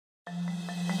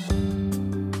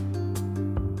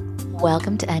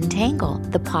Welcome to Untangle,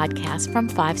 the podcast from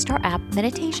 5-Star App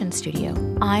Meditation Studio.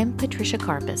 I'm Patricia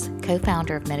Karpus,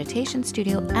 co-founder of Meditation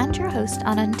Studio and your host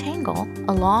on Untangle,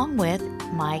 along with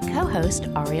my co-host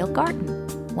Ariel Garten,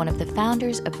 one of the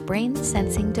founders of brain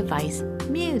sensing device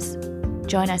Muse.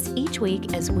 Join us each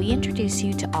week as we introduce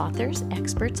you to authors,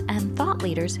 experts, and thought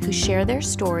leaders who share their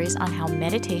stories on how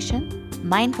meditation,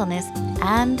 mindfulness,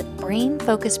 and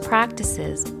brain-focused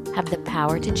practices have the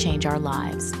power to change our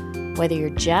lives. Whether you're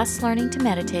just learning to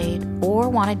meditate or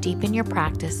want to deepen your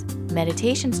practice,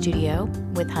 Meditation Studio,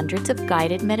 with hundreds of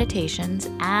guided meditations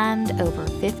and over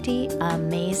 50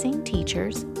 amazing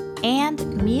teachers,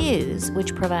 and Muse,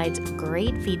 which provides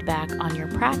great feedback on your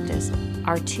practice,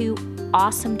 are two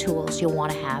awesome tools you'll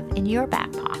want to have in your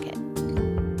back pocket.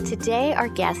 Today, our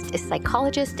guest is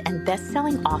psychologist and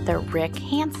best-selling author Rick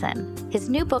Hanson. His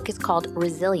new book is called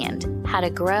Resilient: How to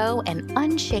Grow an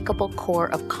Unshakable Core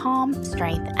of Calm,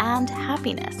 Strength, and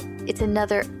Happiness. It's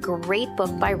another great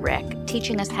book by Rick,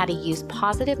 teaching us how to use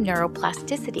positive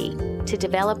neuroplasticity to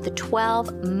develop the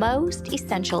 12 most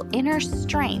essential inner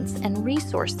strengths and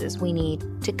resources we need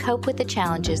to cope with the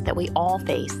challenges that we all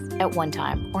face at one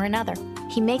time or another.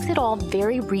 He makes it all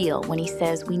very real when he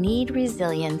says we need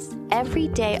resilience every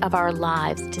day of our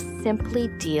lives to simply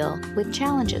deal with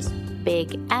challenges,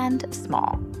 big and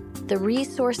small. The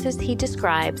resources he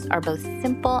describes are both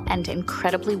simple and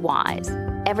incredibly wise.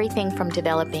 Everything from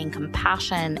developing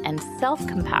compassion and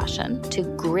self-compassion to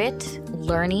grit,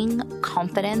 learning,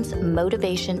 confidence,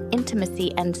 motivation,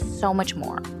 intimacy, and so much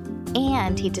more.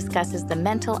 And he discusses the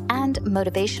mental and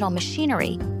motivational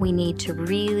machinery we need to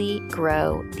really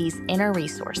grow these inner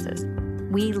resources.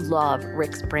 We love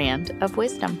Rick's brand of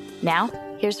wisdom. Now,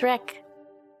 here's Rick.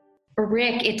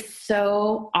 Rick, it's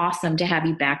so awesome to have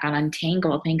you back on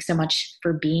Untangle. Thanks so much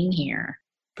for being here.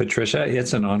 Patricia,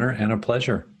 it's an honor and a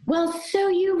pleasure. Well, so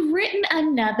you've written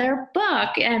another book,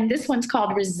 and this one's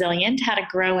called Resilient: How to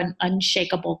Grow an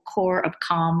Unshakable Core of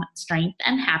Calm, Strength,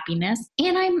 and Happiness.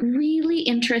 And I'm really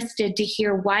interested to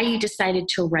hear why you decided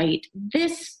to write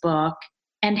this book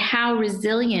and how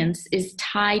resilience is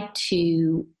tied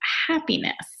to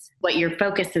happiness, what your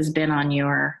focus has been on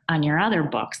your other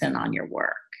books and on your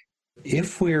work.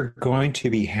 If we're going to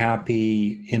be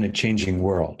happy in a changing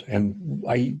world, and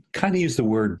I kind of use the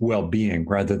word well-being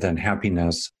rather than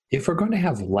happiness, if we're going to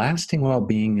have lasting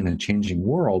well-being in a changing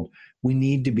world, we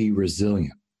need to be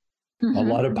resilient. Mm-hmm. A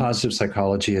lot of positive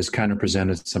psychology is kind of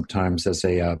presented sometimes as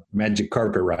a magic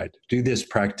carpet ride. Do this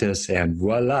practice and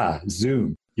voila,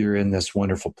 zoom, you're in this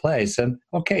wonderful place. And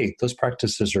okay, those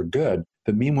practices are good.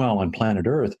 But meanwhile, on planet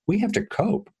Earth, we have to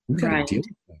cope. We've got to deal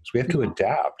with things. We have to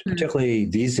adapt, particularly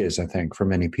these days, I think, for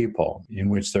many people, in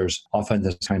which there's often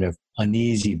this kind of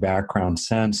uneasy background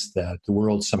sense that the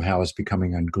world somehow is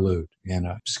becoming unglued in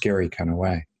a scary kind of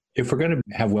way. If we're going to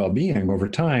have well-being over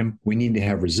time, we need to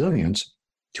have resilience.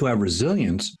 To have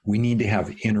resilience, we need to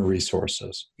have inner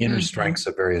resources, inner strengths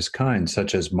of various kinds,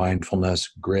 such as mindfulness,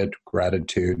 grit,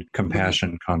 gratitude,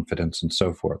 compassion, confidence, and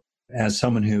so forth. As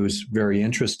someone who's very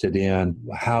interested in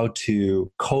how to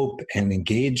cope and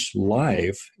engage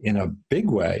life in a big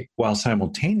way while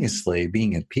simultaneously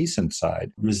being at peace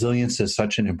inside, resilience is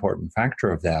such an important factor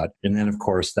of that. And then, of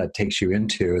course, that takes you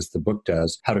into, as the book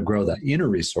does, how to grow the inner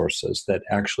resources that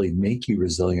actually make you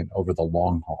resilient over the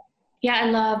long haul. Yeah, I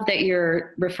love that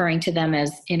you're referring to them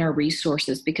as inner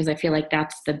resources, because I feel like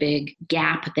that's the big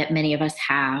gap that many of us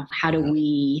have. How do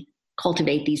we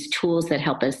cultivate these tools that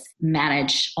help us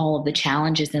manage all of the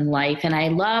challenges in life? And I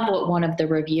love what one of the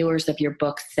reviewers of your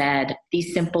book said: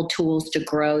 these simple tools to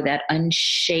grow that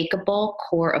unshakable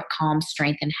core of calm,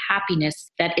 strength, and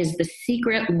happiness that is the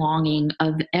secret longing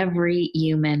of every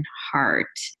human heart.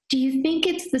 Do you think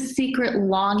it's the secret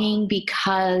longing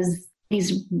because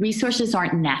these resources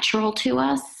aren't natural to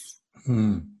us?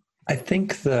 I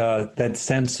think that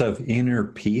sense of inner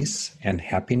peace and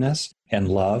happiness and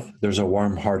love, there's a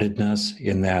warm-heartedness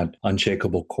in that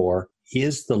unshakable core,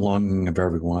 is the longing of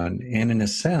everyone. And in a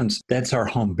sense, that's our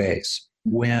home base.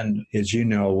 When, as you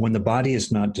know, when the body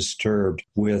is not disturbed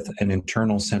with an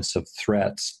internal sense of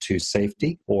threats to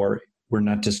safety, or we're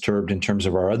not disturbed in terms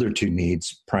of our other two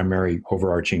needs, primary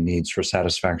overarching needs for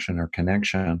satisfaction or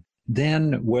connection,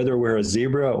 then whether we're a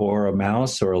zebra or a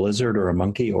mouse or a lizard or a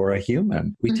monkey or a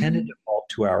human, we tend to default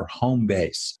to our home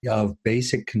base of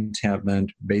basic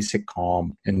contentment, basic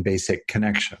calm, and basic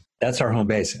connection. That's our home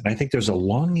base. And I think there's a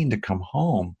longing to come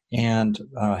home and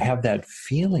have that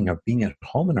feeling of being at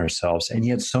home in ourselves. And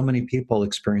yet so many people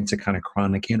experience a kind of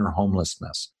chronic inner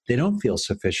homelessness. They don't feel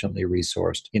sufficiently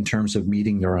resourced in terms of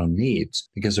meeting their own needs,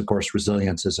 because of course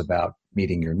resilience is about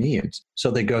meeting your needs. So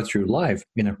they go through life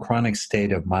in a chronic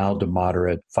state of mild to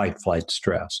moderate fight-flight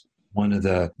stress. one of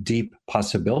the deep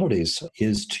possibilities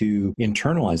is to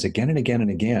internalize again and again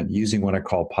and again using what I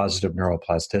call positive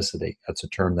neuroplasticity. That's a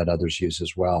term that others use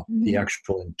as well. Mm-hmm. The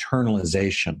actual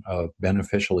internalization of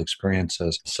beneficial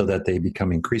experiences so that they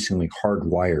become increasingly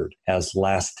hardwired as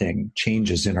lasting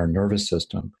changes in our nervous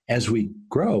system. As we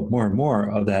grow more and more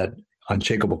of that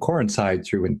unshakable core inside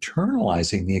through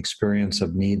internalizing the experience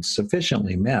of needs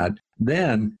sufficiently met,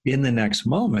 then in the next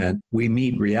moment, we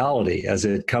meet reality as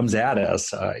it comes at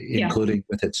us, including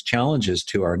with its challenges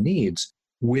to our needs,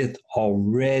 with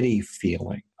already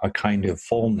feeling a kind of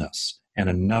fullness and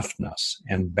enoughness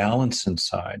and balance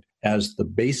inside as the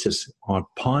basis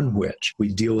upon which we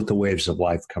deal with the waves of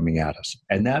life coming at us.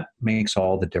 And that makes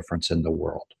all the difference in the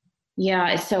world. Yeah,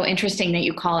 it's so interesting that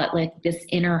you call it like this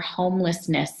inner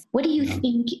homelessness. What do you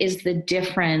think is the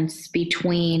difference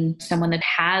between someone that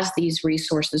has these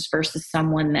resources versus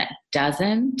someone that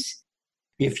doesn't?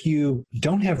 If you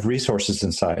don't have resources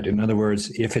inside, in other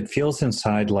words, if it feels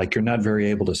inside like you're not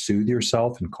very able to soothe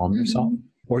yourself and calm yourself,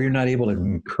 or you're not able to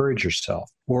encourage yourself,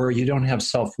 or you don't have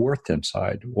self-worth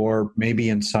inside, or maybe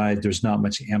inside there's not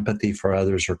much empathy for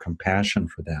others or compassion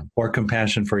for them, or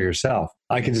compassion for yourself.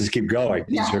 I can just keep going.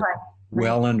 These are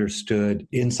well understood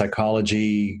in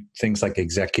psychology, things like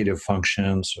executive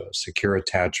functions, secure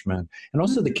attachment, and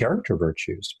also the character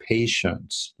virtues,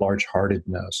 patience,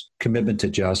 large-heartedness, commitment to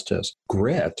justice,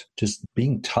 grit, just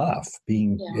being tough,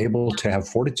 being able to have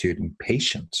fortitude and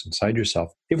patience inside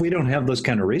yourself. If we don't have those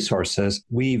kind of resources,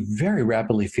 we very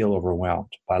rapidly feel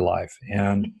overwhelmed by life.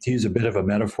 And to use a bit of a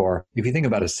metaphor, if you think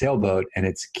about a sailboat and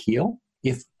its keel,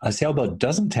 if a sailboat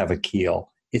doesn't have a keel,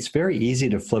 it's very easy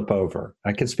to flip over.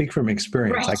 I can speak from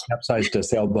experience. I capsized a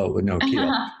sailboat with no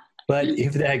keel. But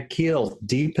if that keel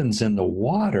deepens in the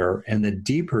water and the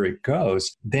deeper it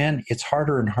goes, then it's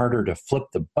harder and harder to flip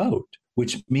the boat,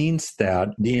 which means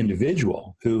that the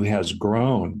individual who has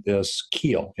grown this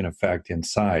keel, in effect,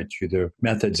 inside through the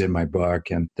methods in my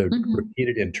book and the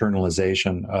repeated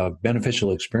internalization of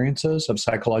beneficial experiences of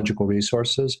psychological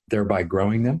resources, thereby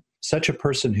growing them, such a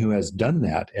person who has done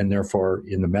that and therefore,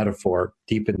 in the metaphor,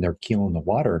 deepen their keel in the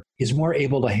water, is more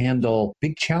able to handle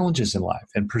big challenges in life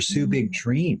and pursue big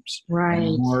dreams.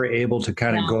 And more able to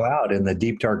kind of go out in the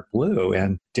deep, dark blue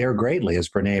and dare greatly, as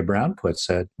Brene Brown puts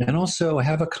it, and also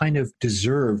have a kind of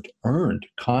deserved, earned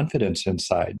confidence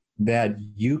inside that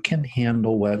you can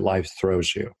handle what life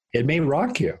throws you. It may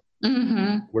rock you.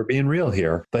 We're being real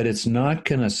here, but it's not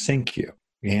going to sink you.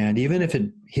 And even if it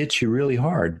hits you really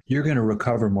hard, you're going to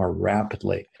recover more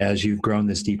rapidly as you've grown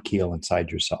this deep keel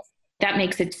inside yourself. That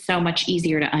makes it so much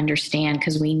easier to understand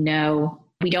because we know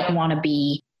we don't want to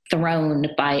be thrown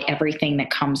by everything that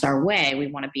comes our way.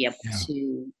 We want to be able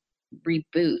to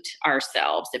reboot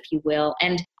ourselves, if you will.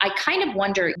 And I kind of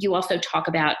wonder, you also talk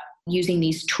about using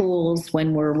these tools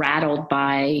when we're rattled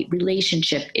by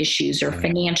relationship issues or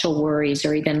financial worries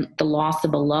or even the loss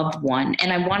of a loved one.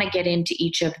 And I want to get into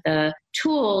each of the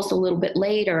tools a little bit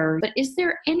later, but is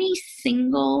there any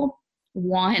single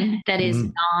one that is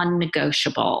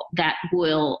non-negotiable that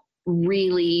will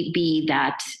really be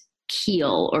that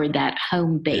keel or that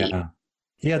home base?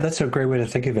 Yeah, that's a great way to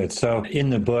think of it. So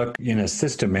in the book, in a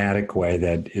systematic way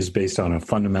that is based on a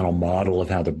fundamental model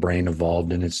of how the brain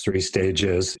evolved in its three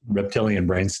stages, reptilian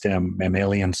brainstem,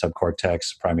 mammalian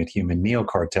subcortex, primate human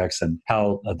neocortex, and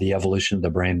how the evolution of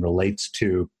the brain relates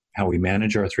to how we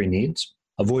manage our three needs: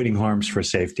 avoiding harms for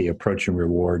safety, approaching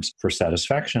rewards for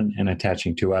satisfaction, and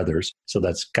attaching to others. So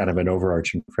that's kind of an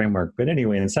overarching framework. But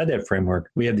anyway, inside that framework,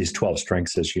 we have these 12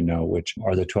 strengths, as you know, which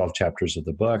are the 12 chapters of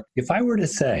the book. If I were to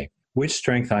say, which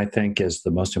strength I think is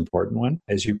the most important one,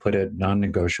 as you put it,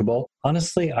 non-negotiable,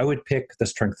 honestly, I would pick the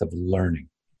strength of learning.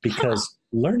 Because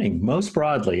learning, most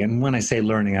broadly, and when I say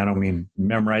learning, I don't mean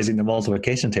memorizing the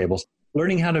multiplication tables,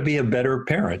 learning how to be a better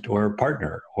parent or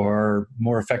partner or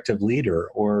more effective leader,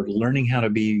 or learning how to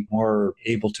be more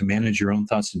able to manage your own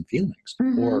thoughts and feelings,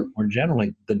 or more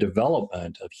generally, the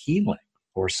development of healing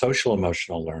or social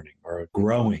emotional learning or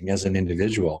growing as an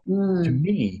individual. To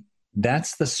me,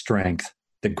 that's the strength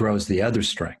that grows the other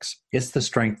strengths. It's the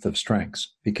strength of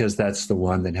strengths because that's the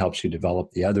one that helps you develop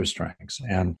the other strengths.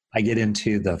 And I get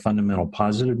into the fundamental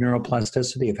positive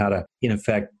neuroplasticity of how to, in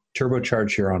effect,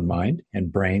 turbocharge your own mind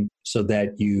and brain so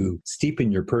that you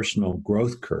steepen your personal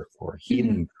growth curve or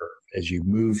healing curve as you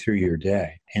move through your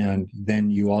day. And then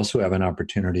you also have an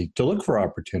opportunity to look for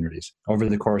opportunities over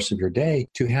the course of your day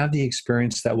to have the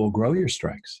experience that will grow your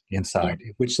strengths inside,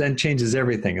 which then changes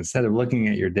everything. Instead of looking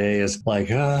at your day as like,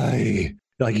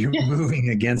 like you're moving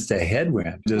against a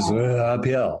headwind, just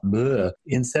uphill.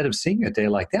 Instead of seeing a day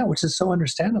like that, which is so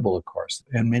understandable, of course.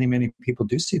 And many, many people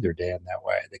do see their day in that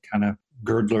way. They kind of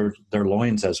girdle their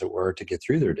loins, as it were, to get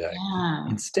through their day. Yeah.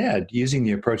 Instead, using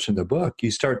the approach in the book,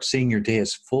 you start seeing your day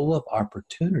as full of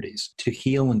opportunities to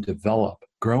heal and develop,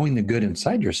 growing the good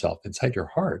inside yourself, inside your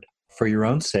heart, for your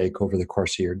own sake over the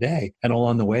course of your day. And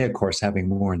along the way, of course, having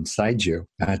more inside you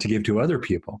to give to other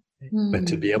people. But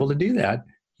to be able to do that,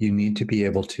 you need to be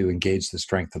able to engage the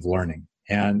strength of learning.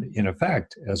 And in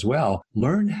effect, as well,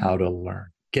 learn how to learn.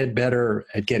 Get better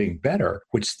at getting better,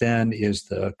 which then is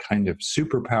the kind of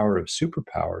superpower of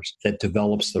superpowers that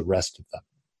develops the rest of them.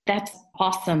 That's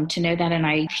awesome to know that. And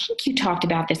I think you talked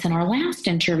about this in our last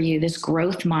interview, this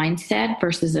growth mindset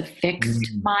versus a fixed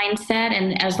mindset.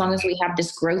 And as long as we have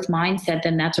this growth mindset,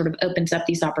 then that sort of opens up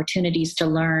these opportunities to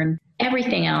learn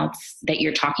everything else that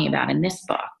you're talking about in this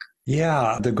book.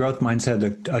 Yeah, the growth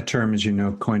mindset, a term, as you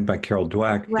know, coined by Carol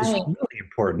Dweck, is really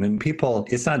important. And people,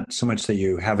 it's not so much that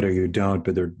you have it or you don't,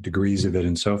 but there are degrees of it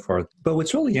and so forth. But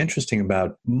what's really interesting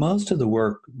about most of the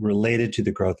work related to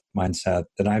the growth mindset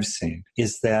that I've seen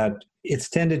is that it's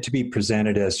tended to be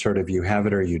presented as sort of you have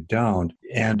it or you don't.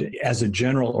 And as a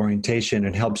general orientation,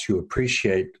 it helps you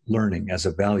appreciate learning as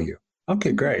a value.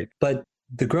 Okay, great. But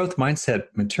the growth mindset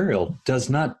material does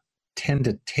not tend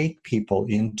to take people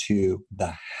into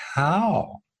the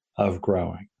how of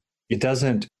growing. It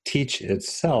doesn't teach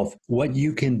itself what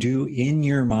you can do in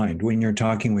your mind when you're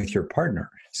talking with your partner,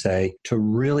 say, to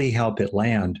really help it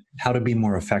land how to be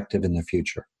more effective in the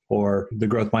future. Or the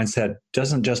growth mindset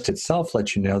doesn't just itself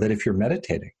let you know that if you're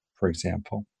meditating, for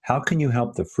example, how can you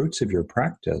help the fruits of your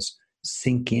practice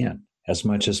sink in as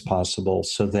much as possible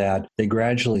so that they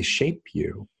gradually shape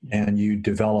you and you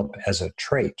develop as a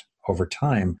trait over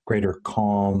time, greater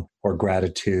calm or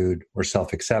gratitude or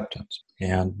self-acceptance.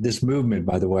 And this movement,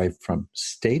 by the way, from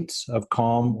states of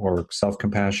calm or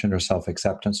self-compassion or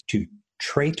self-acceptance to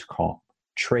trait calm,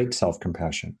 trait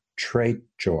self-compassion, trait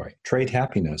joy, trait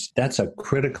happiness, that's a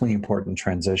critically important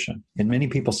transition. And many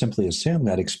people simply assume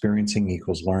that experiencing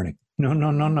equals learning.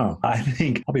 No. I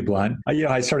think, I'll be blunt.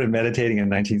 I started meditating in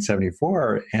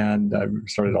 1974 and I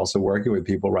started also working with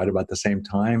people right about the same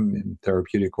time in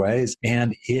therapeutic ways.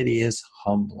 And it is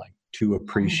humbling to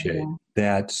appreciate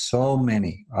that so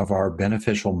many of our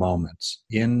beneficial moments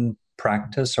in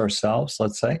practice ourselves,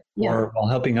 let's say, or while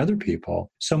helping other people,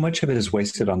 so much of it is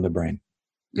wasted on the brain.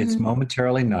 It's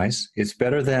momentarily nice. It's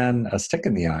better than a stick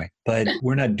in the eye, but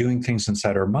we're not doing things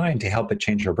inside our mind to help it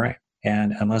change our brain.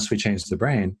 And unless we change the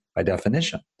brain, by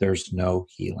definition, there's no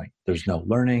healing. There's no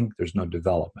learning. There's no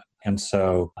development. And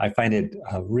so I find it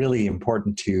really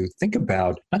important to think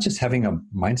about not just having a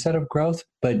mindset of growth,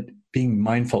 but being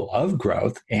mindful of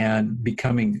growth and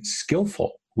becoming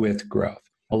skillful with growth.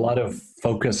 A lot of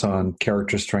focus on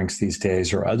character strengths these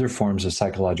days or other forms of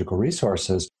psychological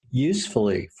resources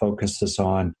usefully focuses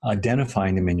on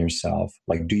identifying them in yourself,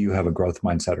 like do you have a growth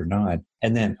mindset or not,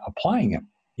 and then applying them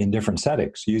in different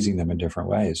settings, using them in different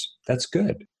ways. That's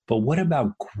good. But what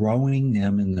about growing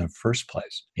them in the first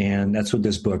place? And that's what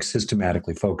this book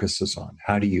systematically focuses on.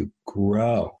 How do you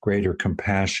grow greater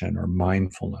compassion or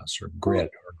mindfulness or grit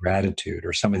or gratitude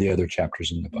or some of the other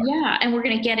chapters in the book? Yeah, and we're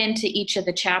going to get into each of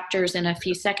the chapters in a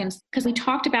few seconds because we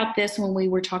talked about this when we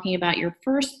were talking about your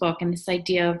first book and this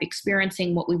idea of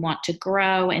experiencing what we want to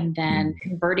grow and then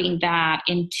converting that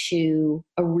into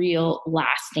a real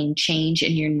lasting change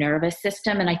in your nervous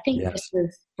system. And I think this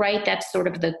is right. That's sort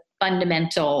of the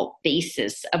fundamental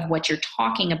basis of what you're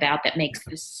talking about that makes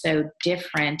this so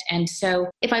different. And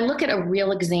so if I look at a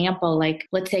real example, like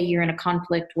let's say you're in a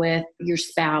conflict with your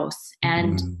spouse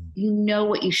and you know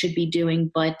what you should be doing,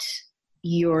 but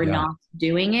you're not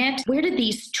doing it. Where do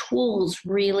these tools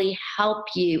really help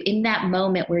you in that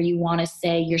moment where you want to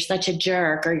say you're such a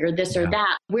jerk or you're this or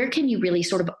that? Where can you really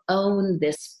sort of own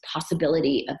this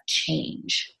possibility of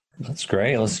change? That's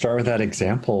great. Let's start with that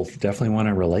example. Definitely want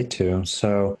to relate to.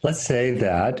 So let's say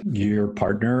that your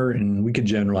partner, and we could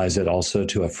generalize it also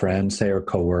to a friend, say, or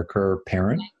coworker,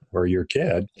 parent, or your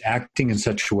kid, acting in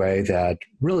such a way that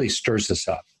really stirs us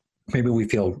up. Maybe we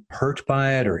feel hurt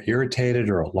by it or irritated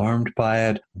or alarmed by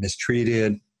it,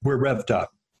 mistreated. We're revved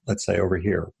up, let's say over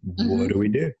here. What do we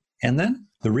do? And then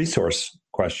the resource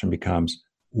question becomes,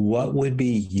 what would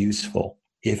be useful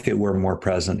if it were more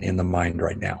present in the mind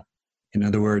right now? In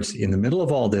other words, in the middle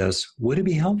of all this, would it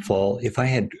be helpful if I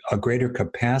had a greater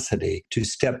capacity to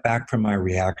step back from my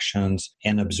reactions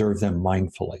and observe them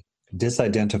mindfully,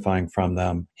 disidentifying from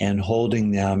them and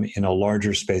holding them in a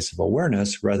larger space of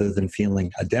awareness rather than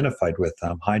feeling identified with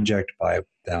them, hijacked by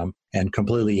them, and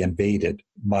completely invaded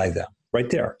by them? Right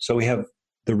there. So we have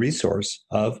the resource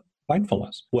of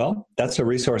mindfulness. Well, that's a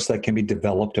resource that can be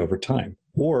developed over time.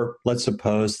 Or let's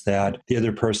suppose that the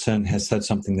other person has said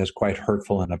something that's quite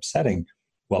hurtful and upsetting.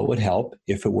 what would help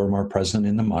if it were more present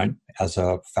in the mind as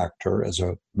a factor, as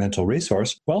a mental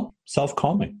resource? Well,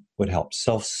 self-calming would help.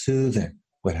 Self-soothing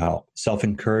would help.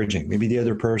 Self-encouraging. Maybe the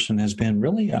other person has been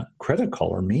really critical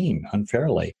or mean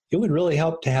unfairly. It would really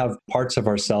help to have parts of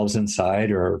ourselves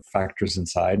inside or factors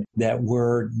inside that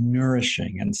were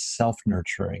nourishing and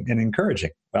self-nurturing and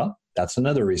encouraging. Well, that's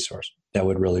another resource that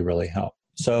would really, really help.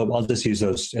 So I'll just use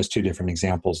those as two different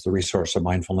examples, the resource of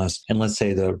mindfulness and let's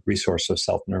say the resource of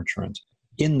self-nurturance.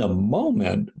 In the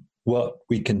moment, what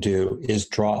we can do is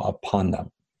draw upon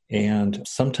them. And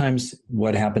sometimes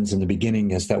what happens in the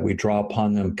beginning is that we draw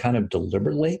upon them kind of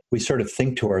deliberately. We sort of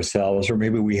think to ourselves, or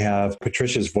maybe we have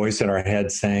Patricia's voice in our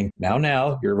head saying,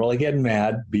 now, you're really getting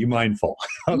mad, be mindful.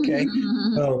 Okay.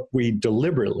 So we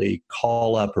deliberately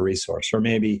call up a resource, or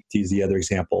maybe to use the other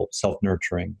example,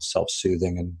 self-nurturing,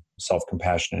 self-soothing, and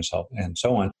self-compassion and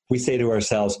so on. We say to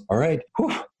ourselves, all right,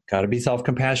 got to be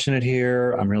self-compassionate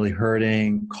here. I'm really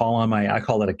hurting. I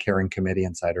call it a caring committee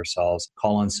inside ourselves.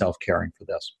 Call on self-caring for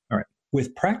this. All right.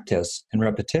 With practice and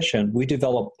repetition, we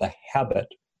develop the habit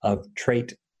of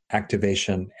trait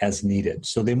activation as needed.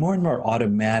 So they more and more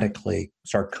automatically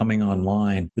start coming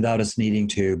online without us needing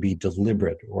to be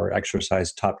deliberate or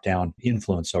exercise top-down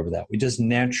influence over that. We just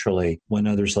naturally, when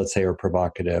others, let's say, are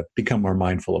provocative, become more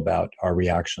mindful about our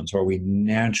reactions, or we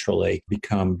naturally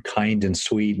become kind and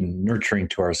sweet and nurturing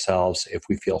to ourselves if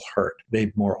we feel hurt.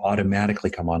 They more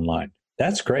automatically come online.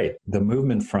 That's great. The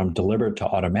movement from deliberate to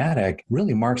automatic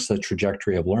really marks the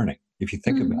trajectory of learning. If you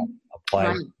think about it,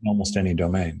 apply in almost any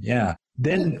domain. Yeah.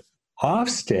 Then off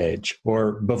stage,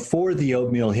 or before the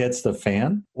oatmeal hits the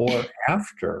fan, or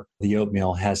after the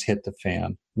oatmeal has hit the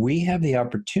fan, we have the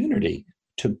opportunity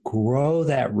to grow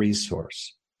that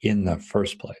resource in the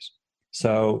first place.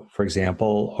 So, for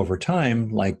example, over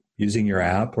time, like using your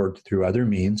app or through other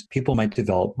means, people might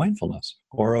develop mindfulness.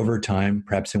 Or over time,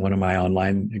 perhaps in one of my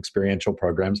online experiential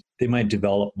programs, they might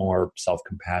develop more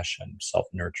self-compassion,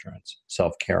 self-nurturance,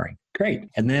 self-caring. Great.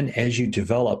 And then as you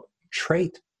develop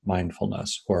trait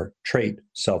mindfulness or trait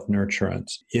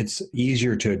self-nurturance, it's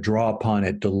easier to draw upon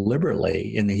it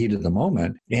deliberately in the heat of the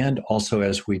moment. And also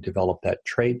as we develop that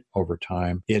trait over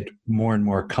time, it more and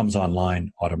more comes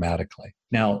online automatically.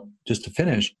 Now, just to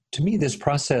finish, to me, this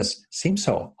process seems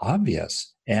so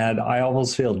obvious. And I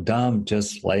almost feel dumb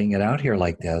just laying it out here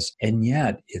like this. And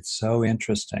yet it's so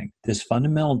interesting. This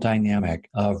fundamental dynamic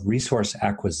of resource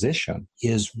acquisition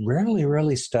is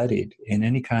rarely studied in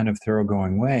any kind of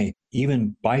thoroughgoing way,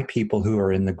 even by people who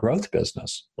are in the growth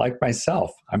business, like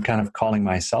myself. I'm kind of calling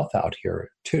myself out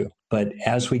here too. But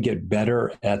as we get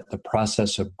better at the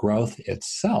process of growth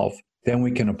itself, then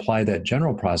we can apply that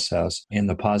general process and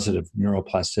the positive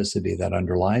neuroplasticity that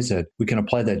underlies it. We can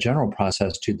apply that general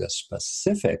process to the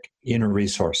specific inner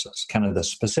resources, kind of the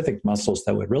specific muscles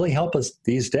that would really help us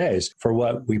these days for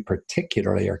what we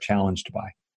particularly are challenged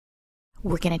by.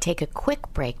 We're going to take a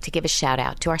quick break to give a shout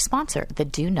out to our sponsor, the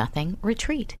Do Nothing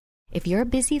Retreat. If you're a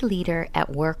busy leader at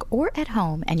work or at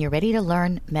home and you're ready to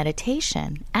learn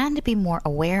meditation and to be more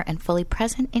aware and fully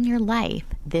present in your life,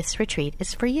 this retreat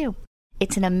is for you.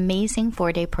 It's an amazing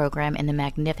 4-day program in the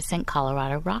magnificent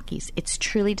Colorado Rockies. It's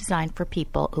truly designed for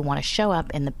people who want to show up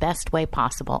in the best way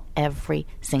possible every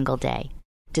single day.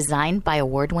 Designed by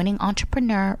award-winning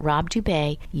entrepreneur Rob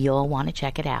Dubay, you'll want to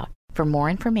check it out. For more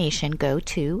information, go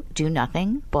to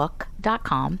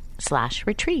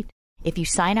donothingbook.com/retreat. If you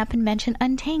sign up and mention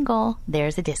Untangle,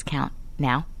 there's a discount.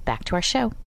 Now, back to our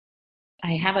show.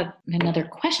 I have another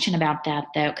question about that,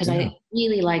 though, because I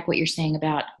really like what you're saying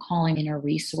about calling in our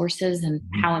resources and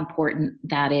how important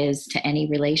that is to any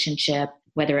relationship,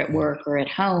 whether at work or at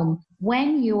home.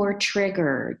 When you're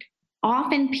triggered,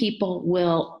 often people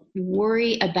will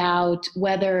worry about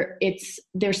whether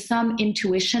there's some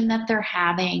intuition that they're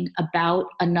having about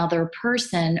another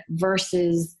person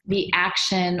versus the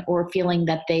action or feeling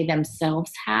that they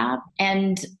themselves have.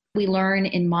 And we learn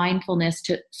in mindfulness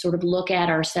to sort of look at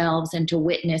ourselves and to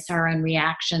witness our own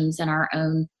reactions and our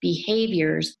own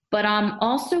behaviors. But I'm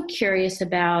also curious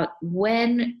about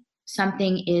when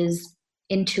something is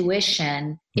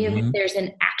intuition, if there's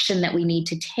an action that we need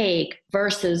to take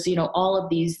versus, all of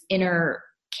these inner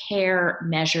care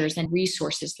measures and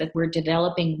resources that we're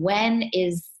developing. When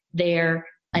is there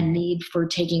a need for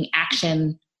taking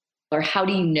action, or how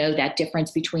do you know that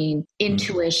difference between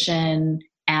intuition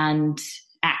and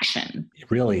action?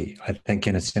 Really, I think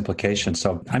in its implication.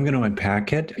 So I'm going to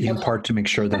unpack it in part to make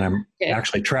sure that I'm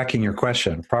actually tracking your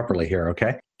question properly here,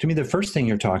 okay? To me, the first thing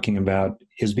you're talking about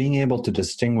is being able to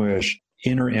distinguish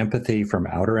inner empathy from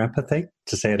outer empathy,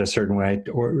 to say it a certain way,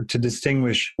 or to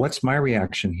distinguish what's my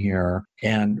reaction here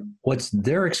and what's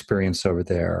their experience over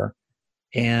there,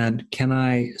 And can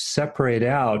I separate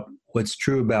out what's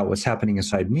true about what's happening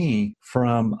inside me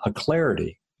from a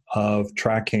clarity of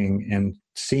tracking and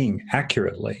seeing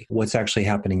accurately what's actually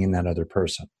happening in that other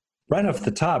person? Right off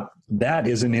the top, that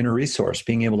is an inner resource,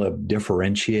 being able to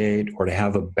differentiate or to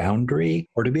have a boundary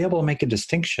or to be able to make a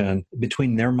distinction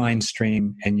between their mind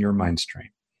stream and your mind stream.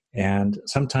 And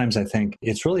sometimes I think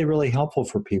it's really, really helpful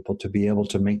for people to be able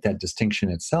to make that distinction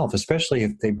itself, especially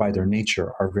if they, by their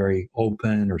nature, are very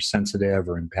open or sensitive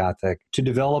or empathic, to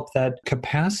develop that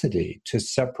capacity to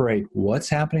separate what's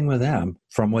happening with them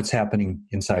from what's happening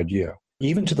inside you.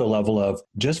 Even to the level of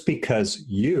just because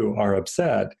you are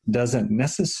upset doesn't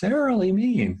necessarily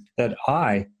mean that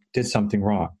I did something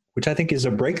wrong, which I think is a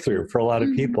breakthrough for a lot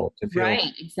of people to feel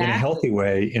in a healthy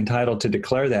way entitled to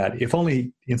declare that, if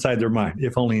only inside their mind,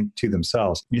 if only to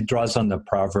themselves. It draws on the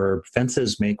proverb,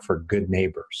 fences make for good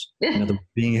neighbors.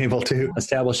 Being able to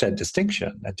establish that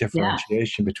distinction, that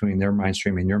differentiation between their mind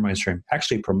stream and your mind stream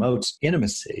actually promotes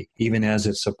intimacy, even as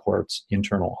it supports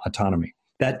internal autonomy.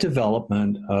 That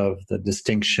development of the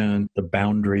distinction, the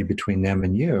boundary between them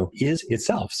and you is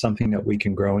itself something that we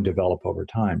can grow and develop over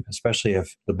time, especially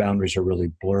if the boundaries are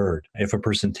really blurred, if a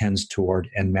person tends toward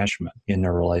enmeshment in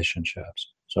their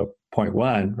relationships. So point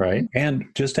one, right? And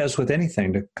just as with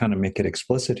anything, to kind of make it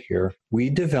explicit here,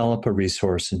 we develop a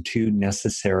resource in two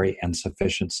necessary and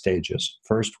sufficient stages.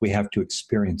 First, we have to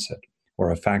experience it, or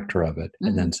a factor of it.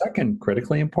 And then second,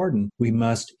 critically important, we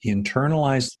must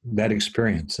internalize that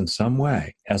experience in some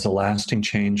way as a lasting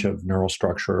change of neural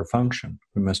structure or function.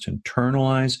 We must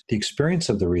internalize the experience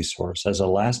of the resource as a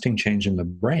lasting change in the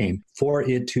brain for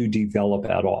it to develop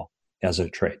at all as a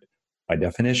trait. By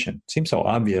definition, it seems so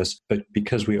obvious, but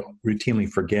because we routinely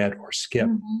forget or skip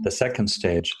the second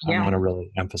stage, I want to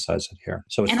really emphasize it here.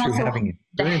 So it's through having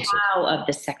experiences. The how of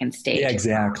the second stage. Yeah,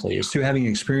 exactly. It's through having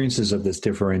experiences of this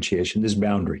differentiation, this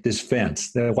boundary, this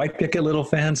fence, the white picket little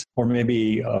fence, or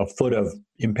maybe a foot of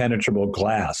impenetrable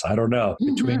glass, I don't know,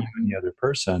 between you and the other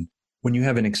person. When you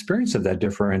have an experience of that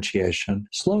differentiation,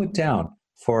 slow it down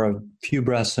for a few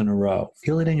breaths in a row.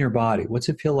 Feel it in your body. What's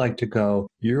it feel like to go,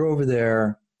 you're over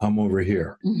there, I'm over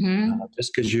here.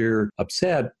 Just because you're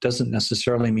upset doesn't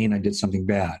necessarily mean I did something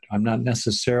bad. I'm not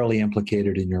necessarily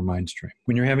implicated in your mind stream.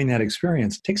 When you're having that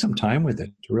experience, take some time with it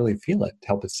to really feel it, to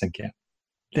help it sink in.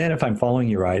 Then if I'm following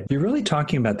you right, you're really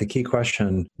talking about the key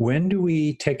question, when do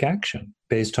we take action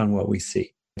based on what we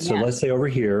see? So let's say over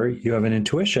here, you have an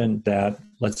intuition that,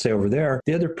 let's say over there,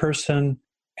 the other person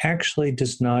actually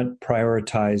does not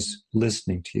prioritize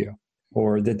listening to you,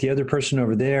 or that the other person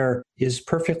over there is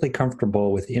perfectly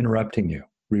comfortable with interrupting you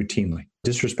routinely,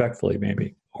 disrespectfully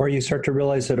maybe. Or you start to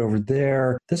realize that over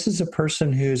there, this is a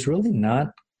person who's really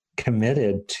not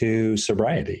committed to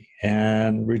sobriety,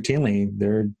 and routinely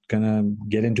they're going to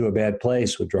get into a bad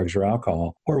place with drugs or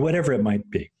alcohol, or whatever it might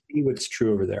be. See what's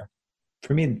true over there.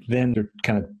 For me, then there are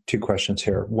kind of two questions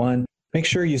here. One, make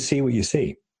sure you see what you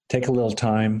see. Take a little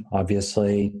time,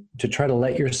 obviously, to try to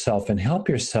let yourself and help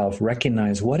yourself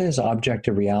recognize what is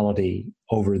objective reality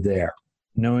over there,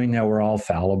 knowing that we're all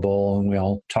fallible and we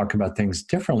all talk about things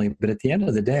differently. But at the end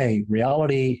of the day,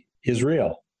 reality is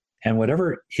real. And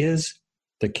whatever is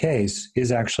the case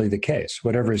is actually the case.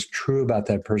 Whatever is true about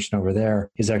that person over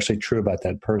there is actually true about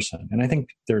that person. And I think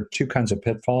there are two kinds of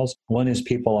pitfalls. One is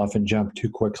people often jump too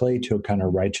quickly to a kind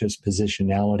of righteous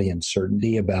positionality and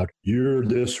certainty about you're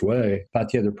this way about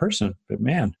the other person. But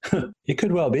man, it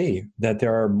could well be that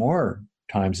there are more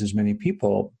times as many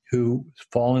people who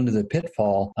fall into the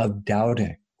pitfall of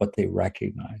doubting what they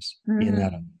recognize in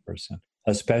that other person,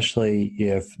 especially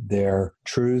if their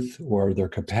truth or their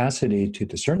capacity to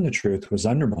discern the truth was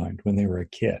undermined when they were a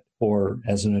kid or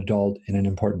as an adult in an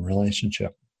important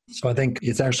relationship. So I think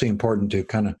it's actually important to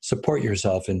kind of support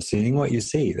yourself in seeing what you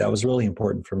see. That was really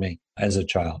important for me as a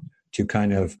child, to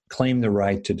kind of claim the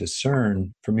right to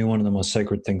discern, for me, one of the most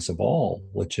sacred things of all,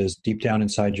 which is deep down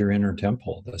inside your inner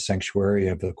temple, the sanctuary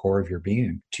of the core of your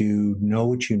being, to know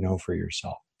what you know for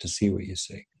yourself, to see what you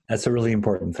see. That's a really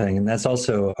important thing. And that's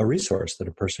also a resource that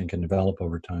a person can develop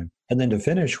over time. And then to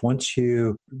finish, once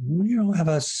you have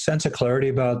a sense of clarity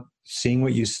about seeing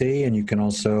what you see, and you can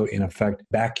also, in effect,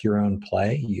 back your own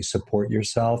play, you support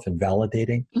yourself in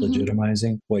validating,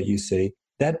 legitimizing what you see,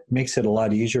 that makes it a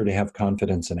lot easier to have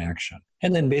confidence in action.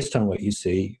 And then based on what you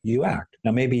see, you act.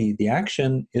 Now, maybe the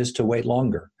action is to wait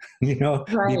longer, be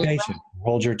patient,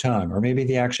 hold your tongue. Or maybe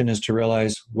the action is to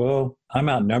realize, whoa, I'm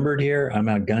outnumbered here. I'm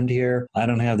outgunned here. I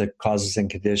don't have the causes and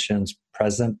conditions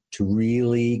present to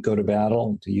really go to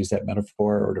battle, to use that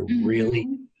metaphor, or to really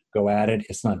go at it.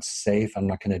 It's not safe. I'm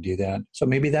not going to do that. So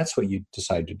maybe that's what you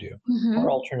decide to do. Or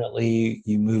alternately,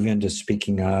 you move into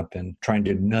speaking up and trying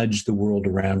to nudge the world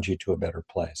around you to a better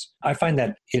place. I find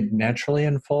that it naturally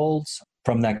unfolds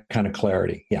from that kind of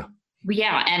clarity. Yeah.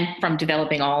 Yeah, and from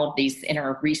developing all of these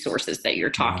inner resources that you're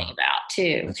talking about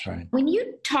too. That's right. When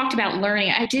you talked about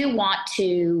learning, I do want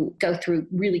to go through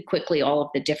really quickly all of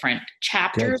the different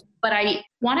chapters, but I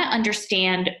want to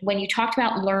understand when you talked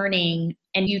about learning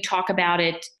and you talk about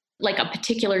it like a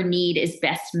particular need is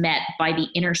best met by the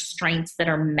inner strengths that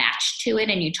are matched to it.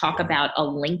 And you talk about a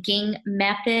linking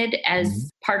method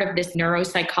as part of this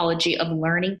neuropsychology of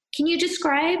learning. Can you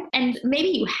describe, and maybe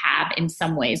you have in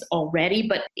some ways already,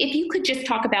 but if you could just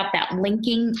talk about that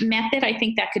linking method, I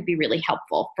think that could be really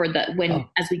helpful for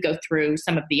as we go through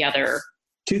some of the other.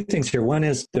 Two things here. One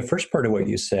is the first part of what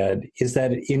you said is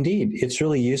that indeed it's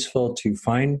really useful to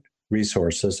find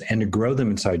resources and to grow them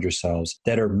inside yourselves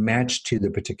that are matched to the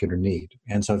particular need.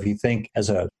 And so if you think as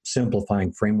a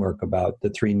simplifying framework about the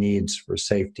three needs for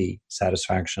safety,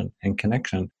 satisfaction, and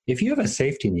connection, if you have a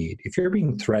safety need, if you're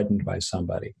being threatened by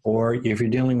somebody, or if you're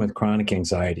dealing with chronic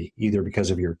anxiety, either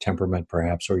because of your temperament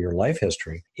perhaps or your life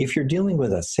history, if you're dealing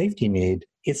with a safety need,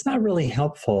 it's not really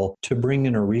helpful to bring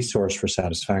in a resource for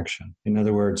satisfaction. In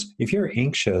other words, if you're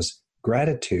anxious,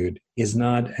 gratitude is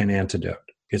not an antidote.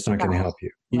 It's not going to help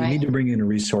you. You need to bring in a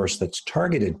resource that's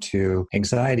targeted to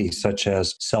anxiety, such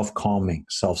as self-calming,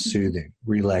 self-soothing,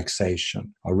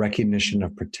 relaxation, a recognition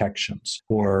of protections,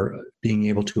 or being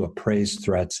able to appraise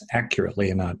threats accurately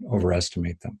and not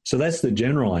overestimate them. So that's the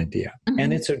general idea.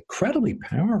 And it's incredibly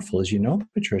powerful, as you know,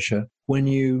 Patricia, when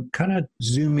you kind of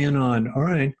zoom in on, all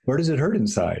right, where does it hurt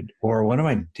inside? Or what am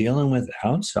I dealing with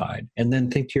outside? And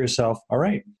then think to yourself, all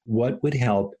right, what would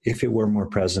help if it were more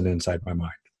present inside my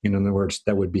mind? In other words,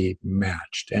 that would be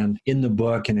matched. And in the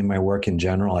book and in my work in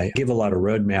general, I give a lot of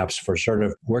roadmaps for sort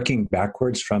of working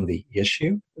backwards from the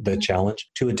issue, the challenge,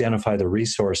 to identify the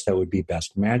resource that would be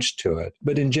best matched to it.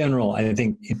 But in general, I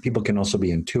think people can also be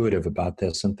intuitive about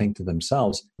this and think to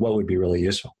themselves, what would be really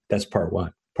useful? That's part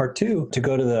one. Part two, to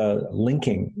go to the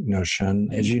linking notion,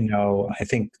 as you know, I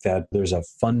think that there's a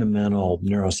fundamental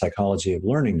neuropsychology of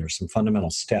learning. There's some fundamental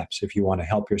steps if you want to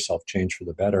help yourself change for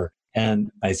the better.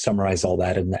 And I summarize all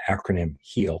that in the acronym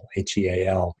HEAL,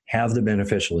 H-E-A-L, have the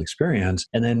beneficial experience,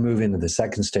 and then move into the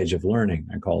second stage of learning,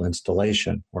 I call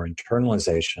installation or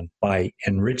internalization, by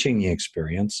enriching the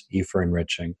experience, E for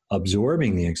enriching,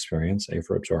 absorbing the experience, A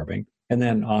for absorbing, and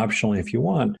then optionally, if you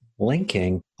want,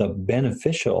 linking the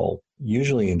beneficial,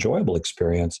 usually enjoyable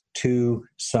experience to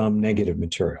some negative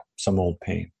material, some old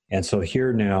pain. And so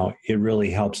here now, it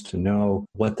really helps to know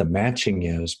what the matching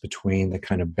is between the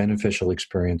kind of beneficial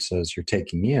experiences you're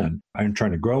taking in and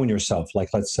trying to grow in yourself,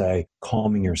 like let's say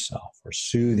calming yourself or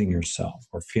soothing yourself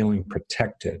or feeling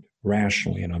protected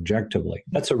rationally and objectively.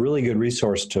 That's a really good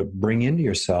resource to bring into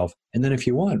yourself. And then if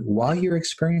you want, while you're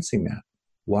experiencing that,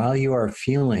 while you are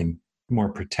feeling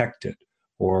more protected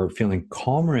or feeling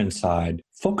calmer inside,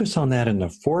 focus on that in the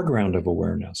foreground of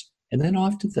awareness. And then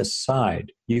off to the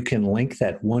side, you can link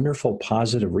that wonderful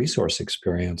positive resource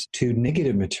experience to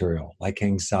negative material like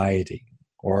anxiety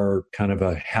or kind of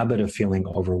a habit of feeling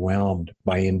overwhelmed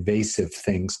by invasive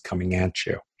things coming at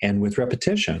you. And with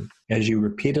repetition, as you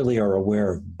repeatedly are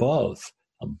aware of both,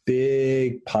 a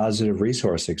big positive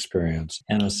resource experience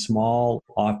and a small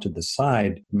off to the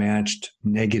side matched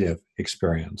negative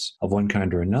experience of one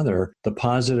kind or another, the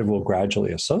positive will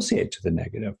gradually associate to the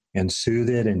negative and soothe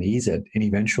it and ease it and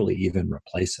eventually even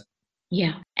replace it.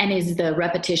 Yeah. And is the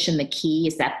repetition the key?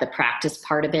 Is that the practice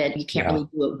part of it? You can't really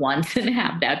do it once and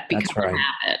have that become a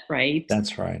habit, right?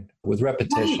 That's right. With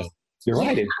repetition. You're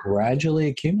right. It gradually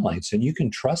accumulates and you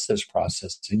can trust this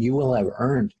process and you will have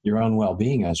earned your own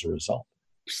well-being as a result.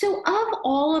 So of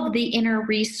all of the inner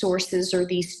resources or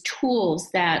these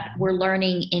tools that we're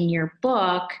learning in your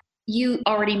book, you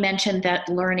already mentioned that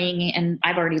learning, and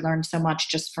I've already learned so much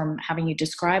just from having you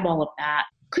describe all of that.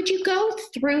 Could you go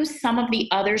through some of the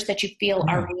others that you feel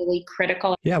are really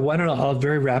critical? Yeah, why don't I'll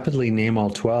very rapidly name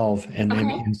all 12 and then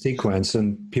in sequence,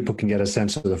 and people can get a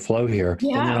sense of the flow here.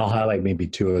 Yeah. And then I'll highlight maybe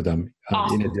two of them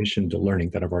in addition to learning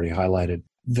that I've already highlighted.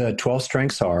 The 12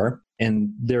 strengths are,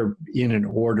 and they're in an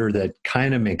order that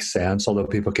kind of makes sense, although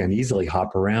people can easily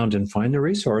hop around and find the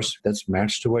resource that's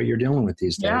matched to what you're dealing with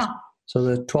these days. So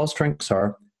the 12 strengths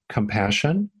are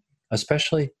compassion,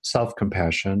 especially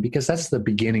self-compassion, because that's the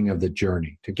beginning of the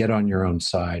journey to get on your own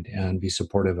side and be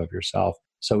supportive of yourself.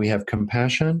 So we have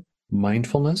compassion,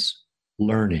 mindfulness,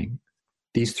 learning.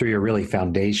 These three are really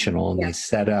foundational and they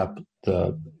set up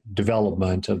the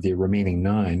development of the remaining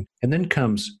 9. And then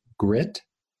comes grit,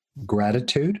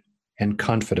 gratitude, and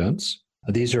confidence.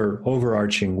 These are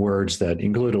overarching words that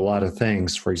include a lot of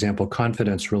things. For example,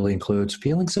 confidence really includes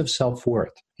feelings of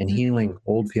self-worth and healing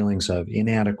old feelings of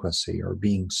inadequacy or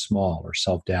being small or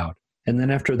self-doubt. And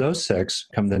then after those 6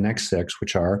 come the next 6,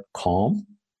 which are calm,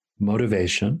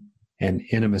 motivation, and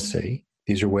intimacy.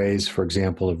 These are ways, for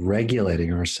example, of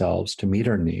regulating ourselves to meet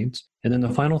our needs. And then the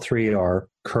final 3 are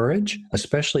courage,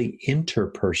 especially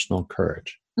interpersonal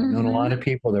courage. I've known a lot of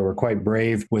people that were quite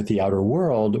brave with the outer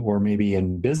world or maybe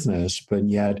in business, but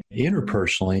yet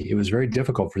interpersonally, it was very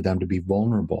difficult for them to be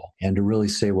vulnerable and to really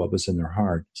say what was in their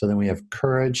heart. So then we have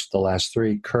courage, the last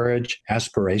 3, courage,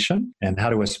 aspiration, and how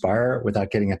to aspire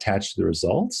without getting attached to the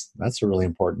results. That's a really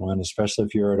important one, especially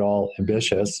if you're at all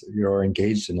ambitious, you're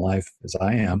engaged in life as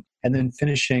I am. And then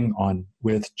finishing on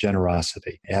with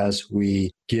generosity. As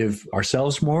we give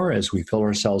ourselves more, as we fill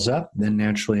ourselves up, then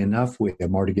naturally enough, we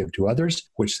have more to give to others,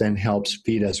 which then helps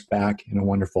feed us back in a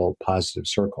wonderful positive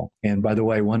circle. And by the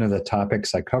way, one of the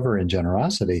topics I cover in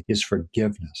generosity is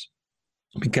forgiveness.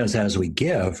 Because as we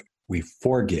give, we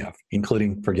forgive,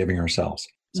 including forgiving ourselves.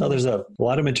 So there's a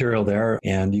lot of material there,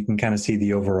 and you can kind of see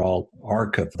the overall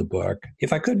arc of the book.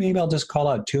 If I could, maybe I'll just call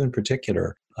out 2 in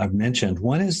particular I've mentioned.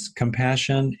 One is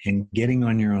compassion and getting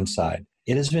on your own side.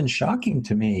 It has been shocking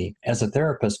to me as a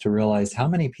therapist to realize how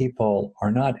many people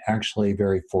are not actually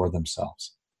very for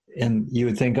themselves. And you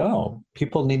would think, oh,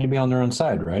 people need to be on their own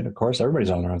side, right? Of course, everybody's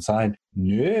on their own side.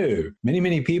 No,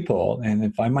 many people. And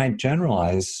if I might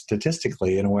generalize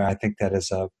statistically in a way, I think that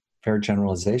is a fair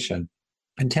generalization.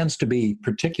 And tends to be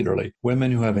particularly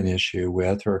women who have an issue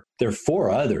with, or they're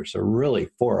for others, or really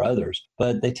for others,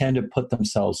 but they tend to put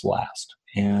themselves last.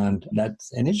 And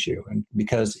that's an issue. And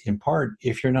because in part,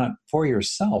 if you're not for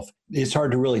yourself, it's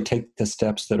hard to really take the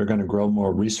steps that are going to grow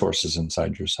more resources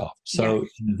inside yourself. So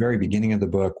in the very beginning of the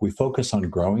book, we focus on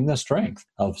growing the strength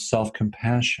of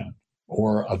self-compassion,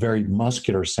 or a very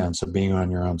muscular sense of being on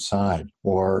your own side,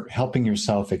 or helping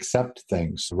yourself accept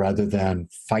things rather than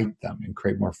fight them and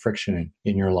create more friction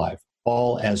in your life,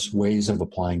 all as ways of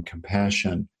applying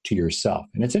compassion to yourself.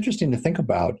 And it's interesting to think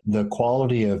about the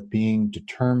quality of being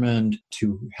determined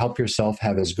to help yourself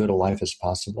have as good a life as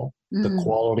possible, the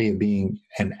quality of being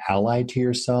an ally to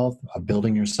yourself, of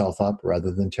building yourself up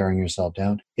rather than tearing yourself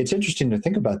down. It's interesting to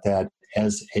think about that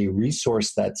as a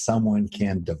resource that someone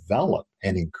can develop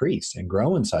and increase and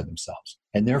grow inside themselves,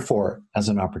 and therefore as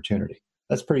an opportunity.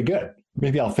 That's pretty good.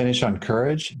 Maybe I'll finish on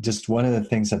courage. Just one of the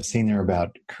things I've seen there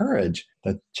about courage,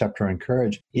 the chapter on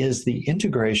courage, is the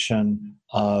integration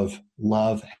of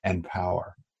love and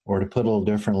power, or to put it a little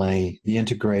differently, the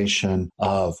integration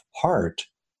of heart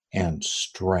and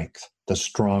strength, the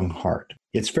strong heart.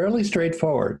 It's fairly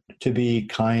straightforward to be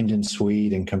kind and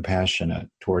sweet and compassionate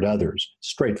toward others.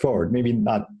 Straightforward, maybe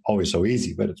not always so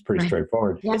easy, but it's pretty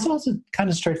straightforward. Yeah. It's also kind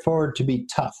of straightforward to be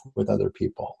tough with other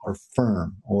people, or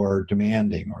firm, or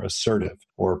demanding, or assertive,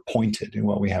 or pointed in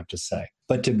what we have to say.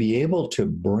 But to be able to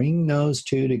bring those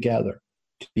 2 together,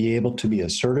 to be able to be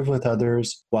assertive with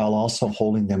others while also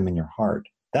holding them in your heart,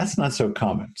 that's not so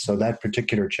common. So that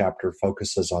particular chapter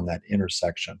focuses on that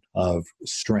intersection of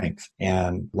strength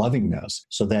and lovingness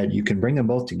so that you can bring them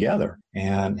both together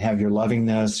and have your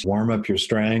lovingness warm up your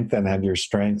strength and have your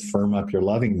strength firm up your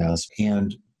lovingness.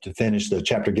 And to finish, the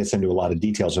chapter gets into a lot of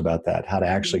details about that, how to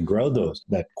actually grow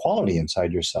that quality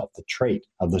inside yourself, the trait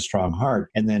of the strong heart,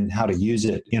 and then how to use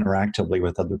it interactively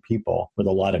with other people with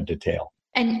a lot of detail.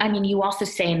 And I mean, you also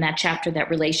say in that chapter that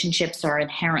relationships are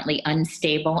inherently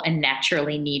unstable and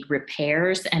naturally need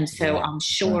repairs. And so I'm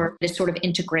sure this sort of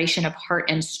integration of heart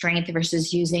and strength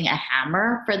versus using a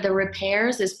hammer for the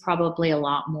repairs is probably a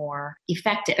lot more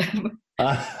effective.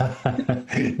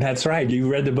 That's right. You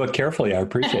read the book carefully. I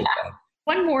appreciate that.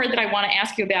 One more that I want to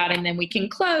ask you about, and then we can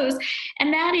close.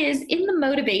 And that is in the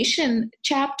motivation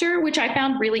chapter, which I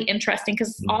found really interesting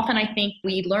because often I think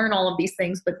we learn all of these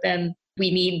things, but then we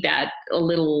need that a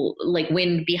little like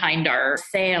wind behind our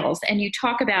sails. And you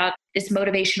talk about this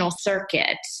motivational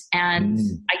circuit. And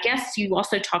I guess you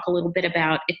also talk a little bit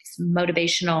about its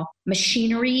motivational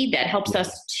machinery that helps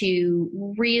us to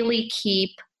really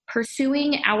keep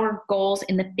pursuing our goals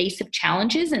in the face of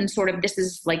challenges. And sort of this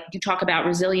is like you talk about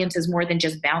resilience is more than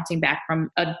just bouncing back from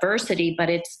adversity, but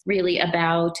it's really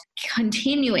about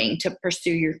continuing to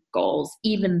pursue your goals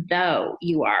even though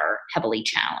you are heavily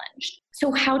challenged.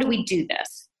 So how do we do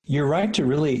this? You're right to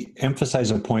really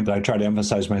emphasize a point that I try to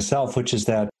emphasize myself, which is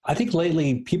that I think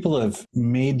lately people have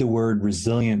made the word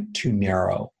resilient too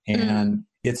narrow, and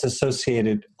it's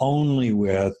associated only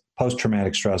with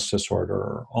post-traumatic stress disorder,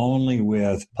 or only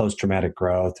with post-traumatic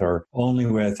growth, or only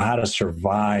with how to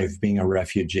survive being a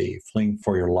refugee, fleeing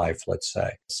for your life, let's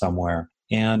say, somewhere.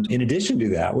 And in addition to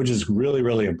that, which is really,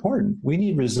 really important, we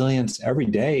need resilience every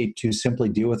day to simply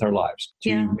deal with our lives,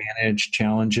 to manage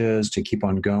challenges, to keep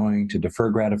on going, to defer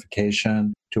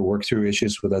gratification, to work through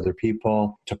issues with other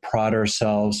people, to prod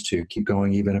ourselves, to keep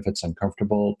going even if it's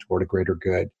uncomfortable toward a greater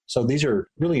good. So these are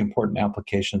really important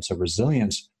applications of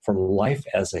resilience for life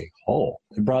as a whole.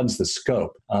 It broadens the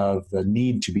scope of the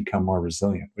need to become more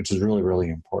resilient, which is really, really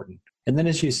important. And then,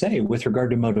 as you say, with regard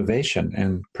to motivation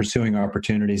and pursuing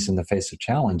opportunities in the face of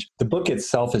challenge, the book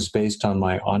itself is based on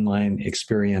my online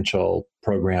experiential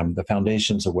program, The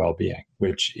Foundations of Wellbeing,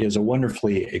 which is a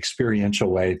wonderfully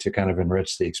experiential way to kind of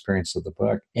enrich the experience of the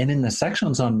book. And in the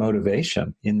sections on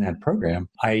motivation in that program,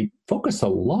 I focus a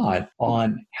lot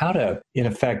on how to, in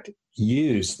effect,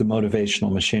 use the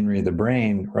motivational machinery of the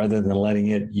brain rather than letting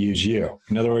it use you.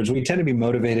 In other words, we tend to be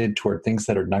motivated toward things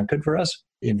that are not good for us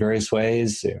in various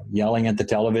ways, yelling at the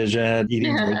television,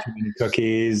 eating way too many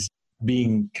cookies,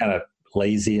 being kind of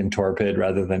lazy and torpid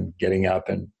rather than getting up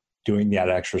and doing that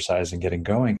exercise and getting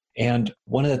going. And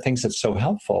one of the things that's so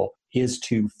helpful is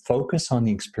to focus on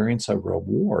the experience of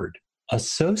reward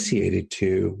associated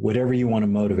to whatever you want to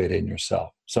motivate in yourself.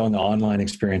 So in the online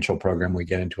experiential program, we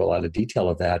get into a lot of detail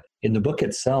of that. In the book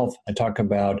itself, I talk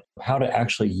about how to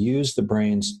actually use the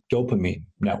brain's dopamine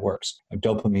networks, a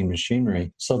dopamine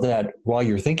machinery, so that while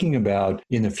you're thinking about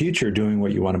in the future doing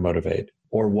what you want to motivate,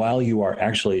 or while you are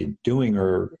actually doing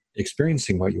or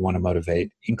experiencing what you want to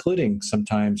motivate, including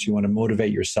sometimes you want to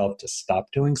motivate yourself to stop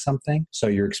doing something. So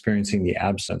you're experiencing the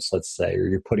absence, let's say, or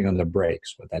you're putting on the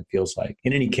brakes, what that feels like.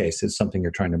 In any case, it's something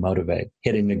you're trying to motivate,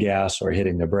 hitting the gas or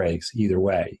hitting the brakes. Either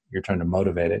way, you're trying to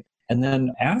motivate it. And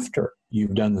then after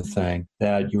you've done the thing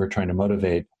that you were trying to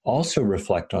motivate, also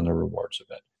reflect on the rewards of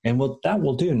it. And what that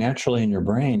will do naturally in your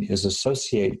brain is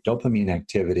associate dopamine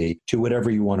activity to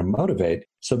whatever you want to motivate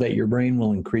so that your brain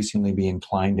will increasingly be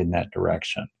inclined in that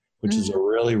direction, which is a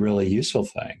really, really useful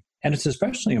thing. And it's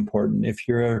especially important if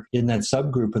you're in that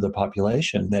subgroup of the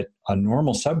population, that a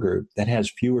normal subgroup that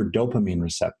has fewer dopamine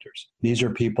receptors. These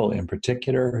are people in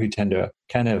particular who tend to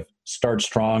kind of start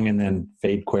strong and then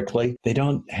fade quickly. They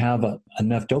don't have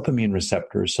enough dopamine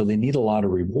receptors, so they need a lot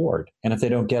of reward. And if they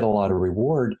don't get a lot of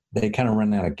reward, they kind of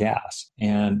run out of gas.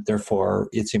 And therefore,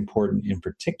 it's important in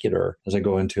particular, as I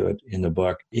go into it in the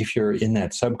book, if you're in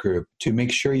that subgroup, to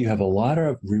make sure you have a lot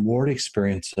of reward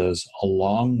experiences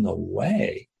along the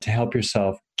way to help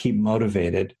yourself keep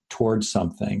motivated towards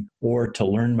something or to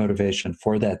learn motivation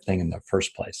for that thing in the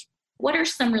first place. What are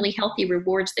some really healthy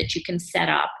rewards that you can set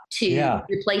up to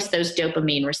replace those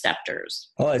dopamine receptors?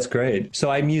 Oh, that's great.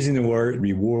 So I'm using the word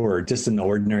reward just in the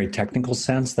ordinary technical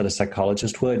sense that a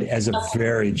psychologist would as a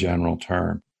very general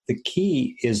term. The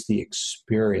key is the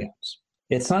experience.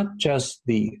 It's not just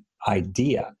the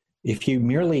idea. If you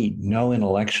merely know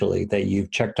intellectually that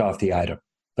you've checked off the item,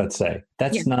 let's say,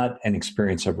 that's not an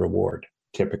experience of reward,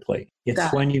 typically.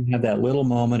 It's when you have that little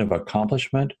moment of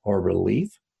accomplishment or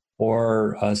relief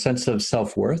or a sense of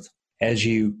self-worth as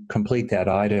you complete that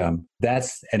item.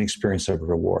 That's an experience of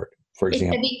reward, for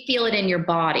example. If you feel it in your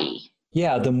body.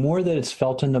 Yeah, the more that it's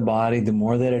felt in the body, the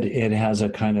more that it has a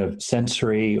kind of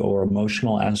sensory or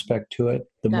emotional aspect to it,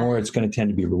 the more it's going to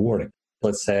tend to be rewarding.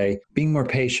 Let's say being more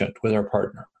patient with our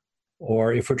partner,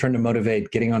 or if we're trying to motivate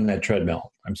getting on that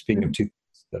treadmill. I'm speaking of two things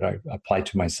that I apply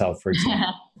to myself, for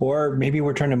example. Or maybe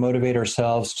we're trying to motivate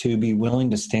ourselves to be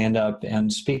willing to stand up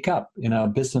and speak up in a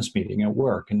business meeting at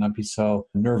work and not be so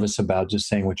nervous about just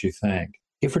saying what you think.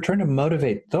 If we're trying to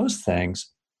motivate those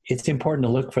things, it's important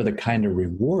to look for the kind of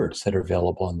rewards that are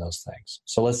available in those things.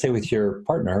 So let's say with your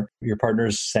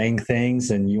partner's saying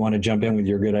things and you want to jump in with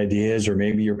your good ideas, or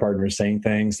maybe your partner's saying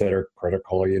things that are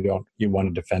critical or you want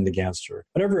to defend against, or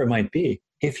whatever it might be.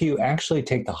 If you actually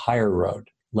take the higher road,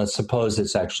 let's suppose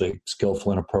it's actually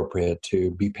skillful and appropriate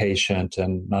to be patient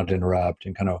and not interrupt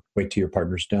and kind of wait till your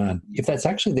partner's done. If that's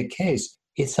actually the case,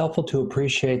 it's helpful to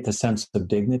appreciate the sense of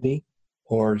dignity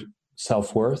or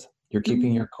self-worth. You're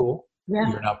keeping your cool. Yeah.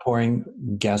 You're not pouring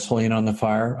gasoline on the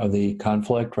fire of the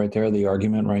conflict right there, the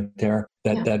argument right there.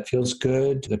 That feels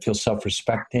good. That feels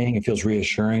self-respecting. It feels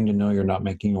reassuring to know you're not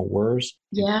making it worse.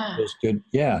 Yeah. It feels good.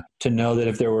 Yeah. To know that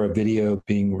if there were a video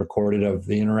being recorded of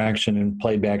the interaction and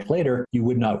played back later, you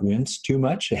would not wince too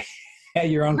much at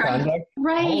your own conduct.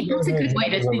 Right. That's a good way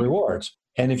to think. Rewards.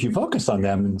 And if you focus on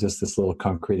them in just this little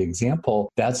concrete example,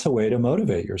 that's a way to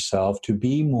motivate yourself to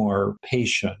be more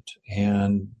patient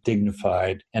and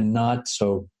dignified and not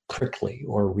so prickly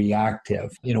or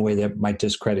reactive in a way that might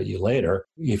discredit you later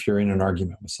if you're in an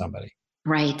argument with somebody.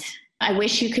 Right. I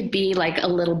wish you could be like a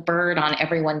little bird on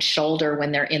everyone's shoulder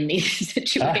when they're in these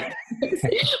situations.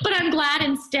 But I'm glad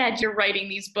instead you're writing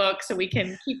these books so we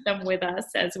can keep them with us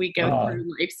as we go through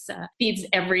life's these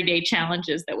everyday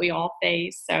challenges that we all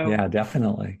face. So yeah,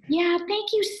 definitely. Yeah,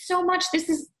 thank you so much. This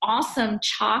is awesome,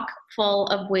 chock full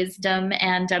of wisdom.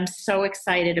 And I'm so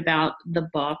excited about the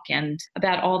book and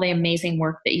about all the amazing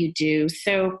work that you do.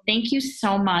 So thank you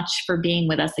so much for being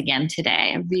with us again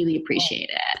today. I really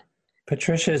appreciate it.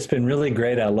 Patricia, it's been really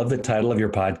great. I love the title of your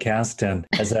podcast. And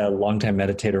as a longtime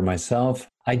meditator myself,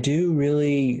 I do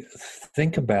really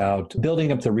think about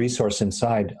building up the resource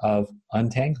inside of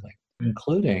untangling,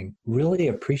 including really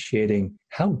appreciating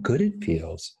how good it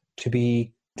feels to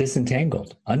be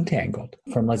disentangled, untangled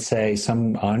from, let's say,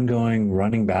 some ongoing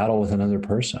running battle with another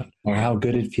person, or how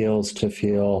good it feels to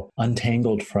feel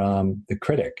untangled from the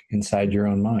critic inside your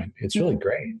own mind. It's really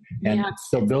great. And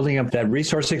so building up that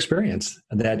resource experience,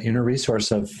 that inner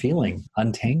resource of feeling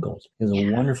untangled is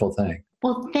a wonderful thing.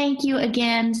 Well, thank you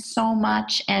again so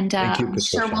much. And thank you, I'm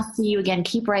sure we'll see you again.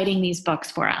 Keep writing these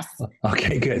books for us.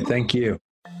 Okay, good. Thank you.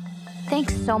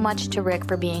 Thanks so much to Rick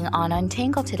for being on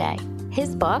Untangle today.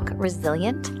 His book,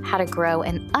 Resilient: How to Grow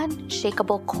an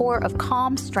Unshakable Core of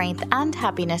Calm, Strength, and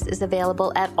Happiness is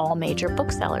available at all major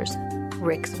booksellers.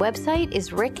 Rick's website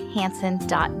is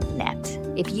rickhanson.net.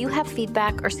 If you have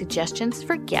feedback or suggestions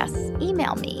for guests,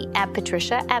 email me at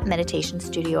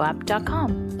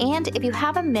patricia@meditationstudioapp.com. And if you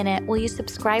have a minute, will you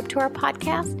subscribe to our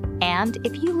podcast? And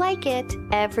if you like it,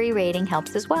 every rating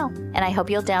helps as well. And I hope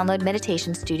you'll download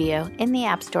Meditation Studio in the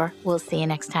App Store. We'll see you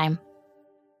next time.